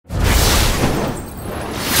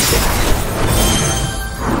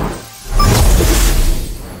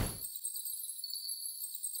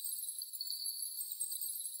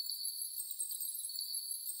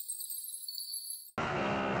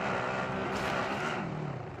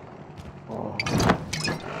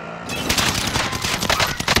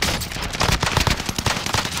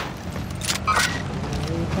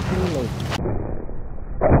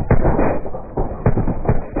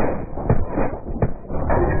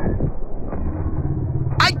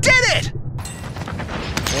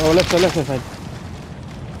Oh, left side.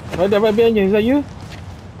 Right there, right behind you. Is that you?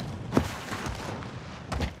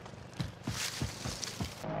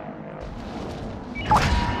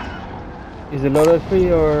 Is the loader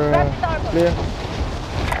free or clear?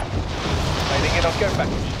 Landing in on care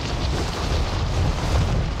package.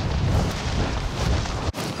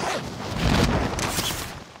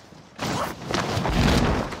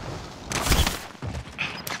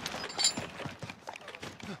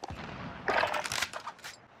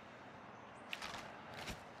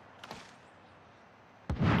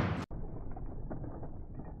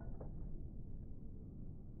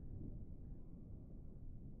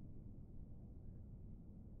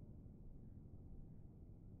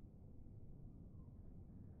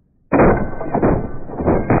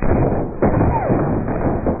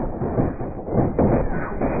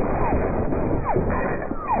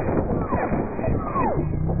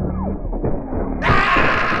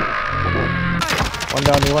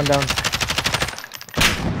 One down.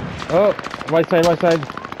 Oh, right side.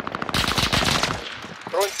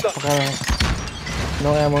 Throwing stuff. Okay.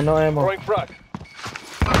 No ammo. Throwing frag.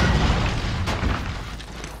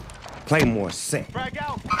 Claymore set. Frag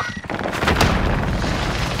out.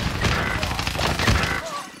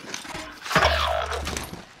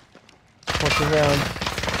 Pushing around.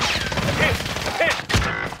 Hit.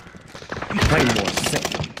 Claymore set.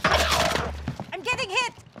 I'm getting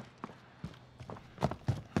hit.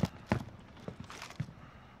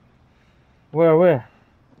 Where?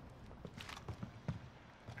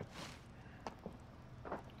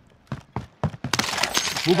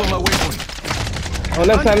 Move on my waypoint. Oh,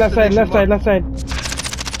 left side.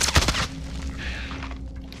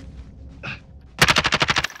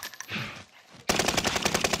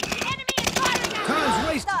 Enemy is firing at Time's me.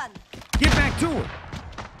 wasted. Done. Get back to it.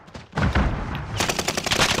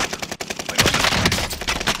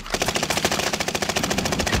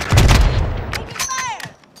 Taking fire.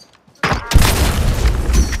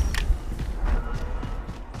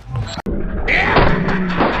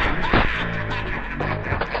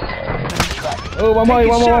 Oh, one more.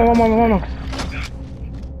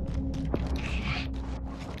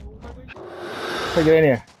 Hey, get in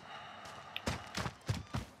here.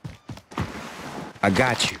 I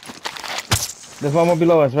got you. There's one more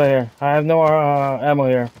below us right here. I have no ammo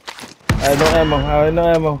here. I have no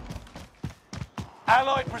ammo.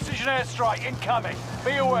 Allied precision airstrike incoming.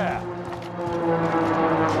 Be aware.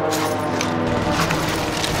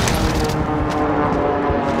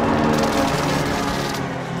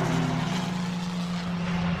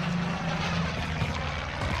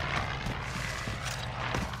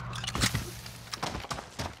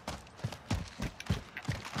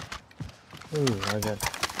 Ooh, I got.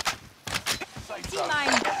 Safe T zone.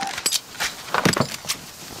 mine.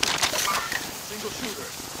 Single shooter.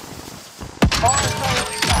 Fire sale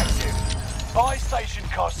is active. Buy station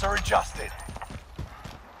costs are adjusted.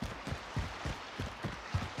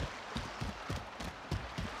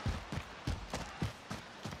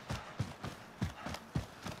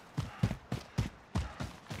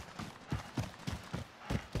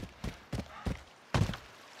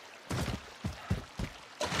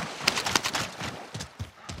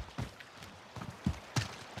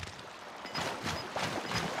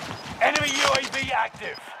 Enemy UAV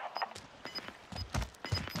active.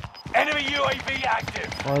 Enemy UAV active.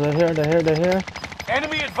 Oh, they're here.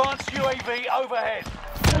 Enemy advanced UAV overhead.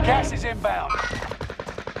 Gas is inbound.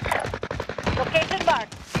 Location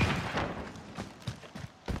marked.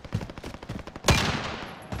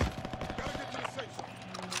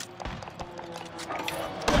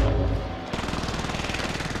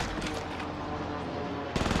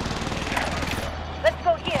 Let's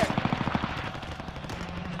go here.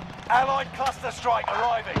 Allied cluster strike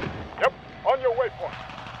arriving. Yep, on your waypoint.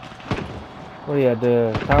 Oh yeah,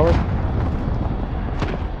 the tower.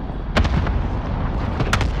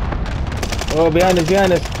 Oh, behind us.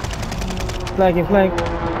 Flank.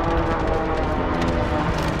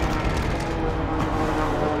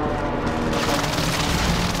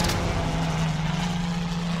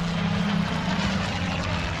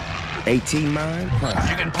 AT mine.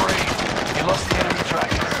 You can breathe. You lost the enemy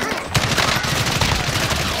track.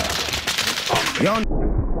 Y'all.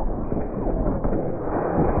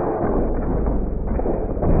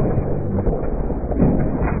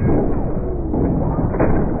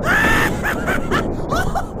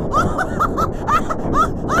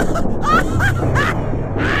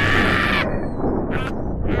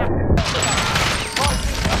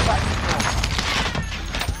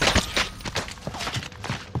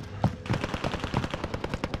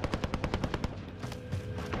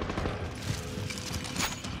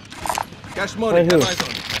 Cash money, Right here. have eyes on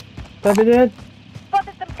it. Stop it, Dad.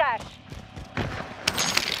 Spotted some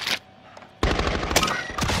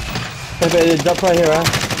Hey, jump right here, huh?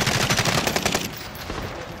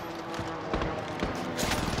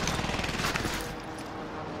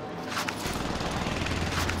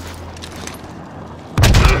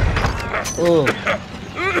 Oh,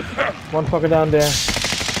 one fucker down there.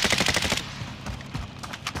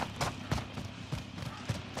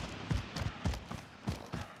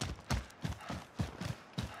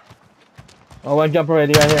 Oh, one jump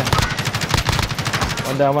already right here.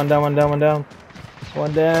 One down, one down, one down, one down.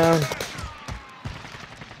 One down.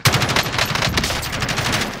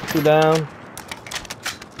 Two down.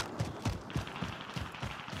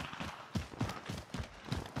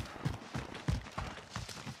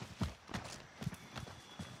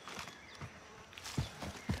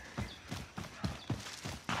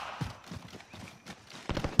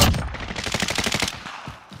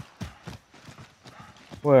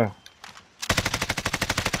 Where?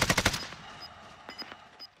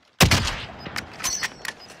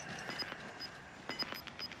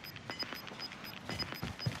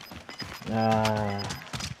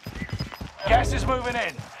 Gas is moving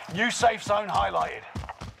in. New safe zone highlighted.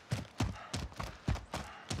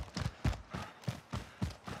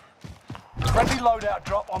 Friendly loadout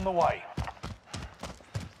drop on the way.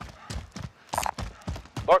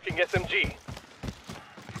 Marking SMG.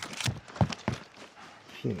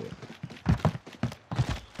 Shit.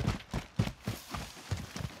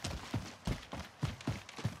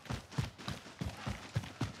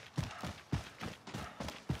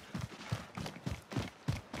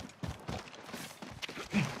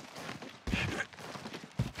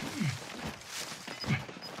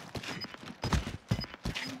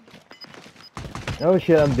 Oh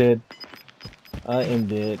shit, I'm dead. I am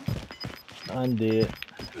dead. I'm dead.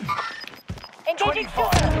 Engaging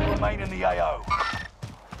 25 shooter. will remain in the AO.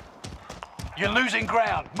 You're losing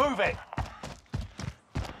ground. Move it.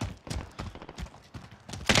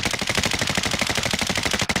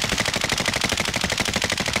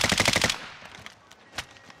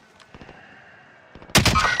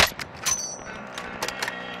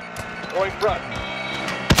 Going front.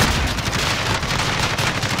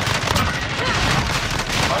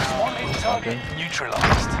 Most wanted target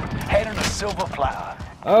neutralized. Head on a silver platter.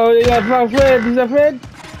 Oh, you got my friend. Is that Fred?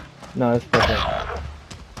 No, it's perfect.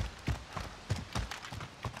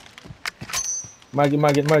 Mark it,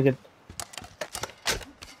 mark it, mark it.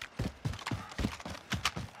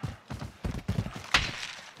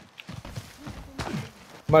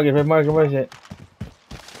 Mark it, Fred, mark it, mark it.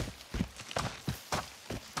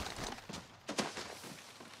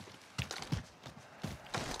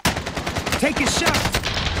 Take a shot.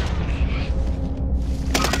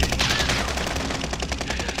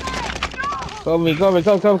 Cover me, cover,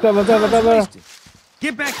 cover, cover, cover, cover. Wasted.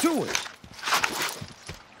 Get back to it.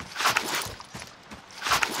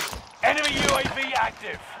 Enemy UAV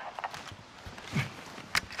active.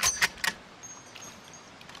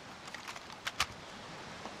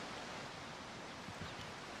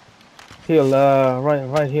 Heal,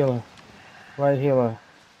 right healer. Right healer.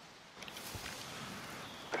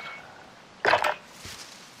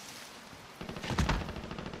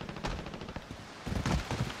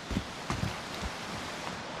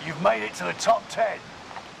 You've made it to the top 10.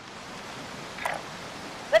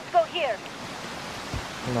 Let's go here.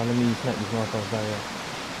 Hold on, let me snipe these motherfuckers down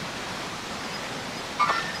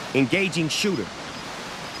here. Engaging shooter.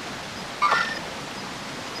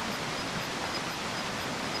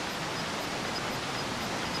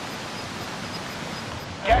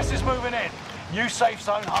 Gas is moving in. New safe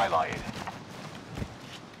zone highlighted.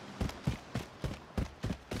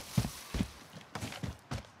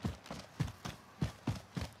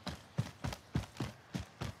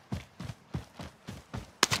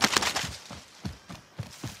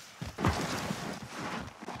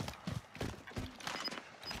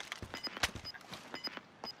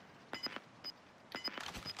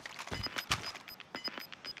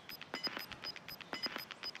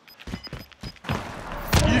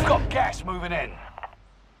 You've got gas moving in.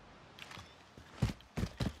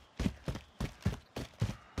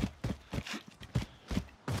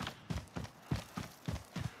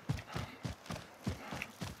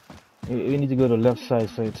 We need to go to the left side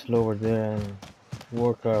so it's lower there and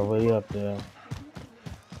work our way up there.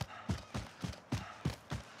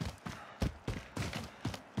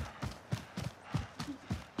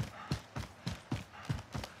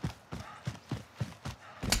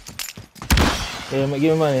 Yeah,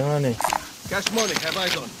 give me money, money. Cash money, have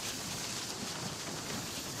eyes on.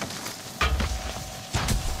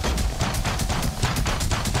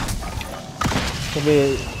 Could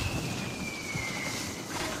be.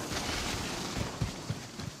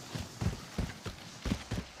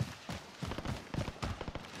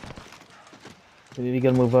 We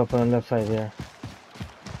gotta move up on the left side here.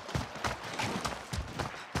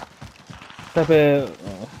 Pepe.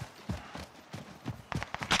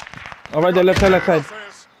 Oh, right there, left side, left side.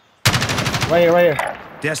 Right here, right here.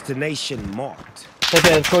 Destination marked.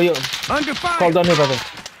 Pepe, call you. Under fire! Call down here, Pepe.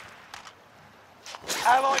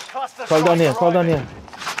 Allied cluster Call down strike here, call down arriving. here.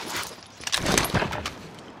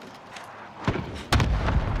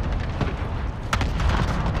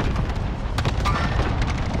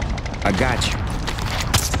 I got you.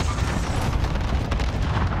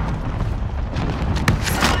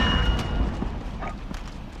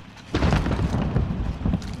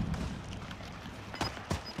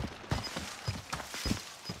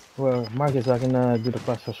 Well, Marcus, I can do the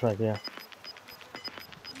cluster strike, yeah.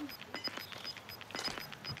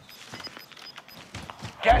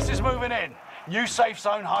 Gas is moving in. New safe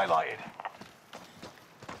zone highlighted.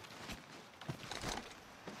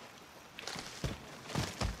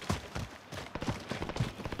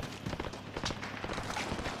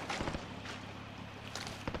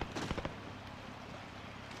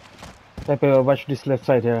 Pepe, watch this left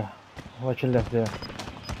side here. Watch your left there.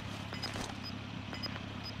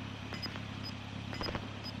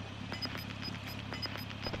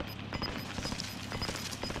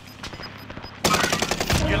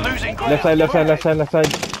 You're losing ground. Left side, left side, left side, left side.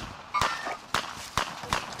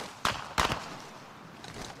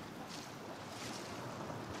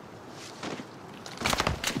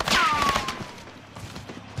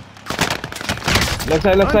 Left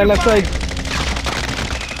side, left side, left side.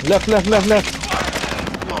 Left, left, left, left.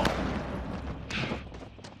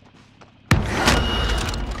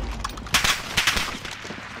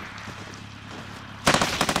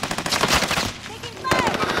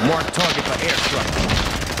 Mark target for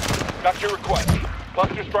airstrike. Got your request.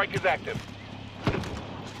 Cluster strike is active.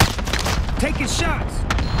 Taking shots.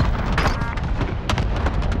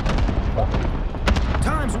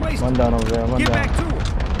 Time's wasted. One down over there, one Get down. back to it.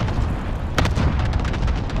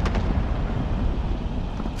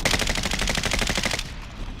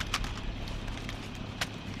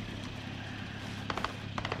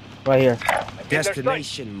 Right here.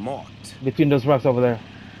 Destination marked. Between those rocks over there.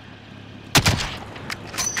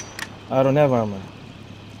 I don't have armor.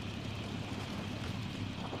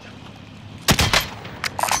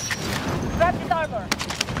 Grab this armor.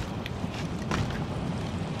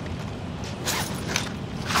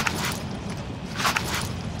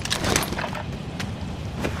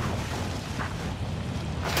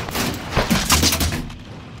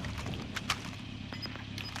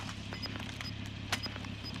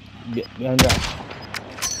 Behind that.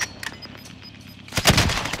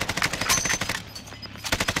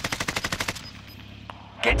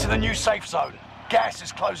 Get to the new safe zone. Gas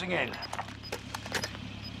is closing in.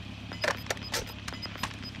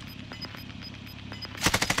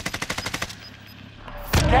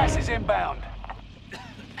 Gas is inbound.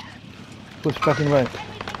 Push back and right.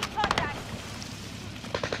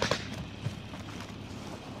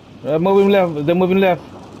 They're moving left. They're moving left.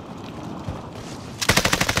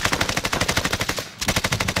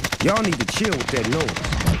 Y'all need to chill with that noise.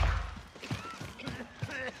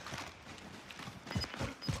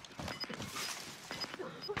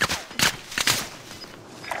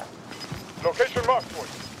 Location marked for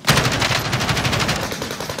you.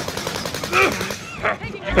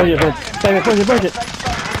 Push it, push it, push it. Safe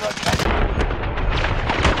zone relocated.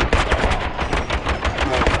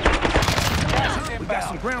 Gas is We got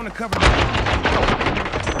some inbound. ground to cover.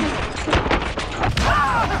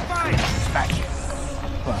 Smash it.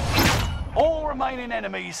 All remaining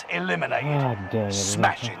enemies eliminated. God dang it.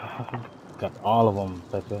 Smash it. Got all of them,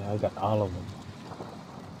 Pepe. I got all of them.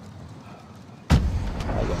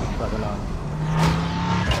 I got fucking all of them.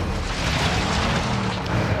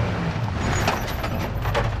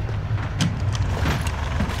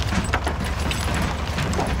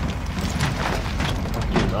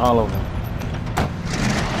 All of them.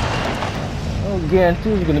 Oh,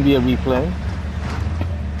 guarantee it's gonna be a replay.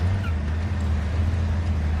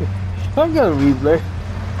 I got a replay.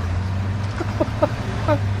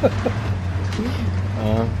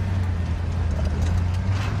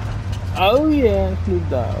 Oh yeah, Snoop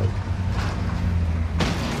Dogg.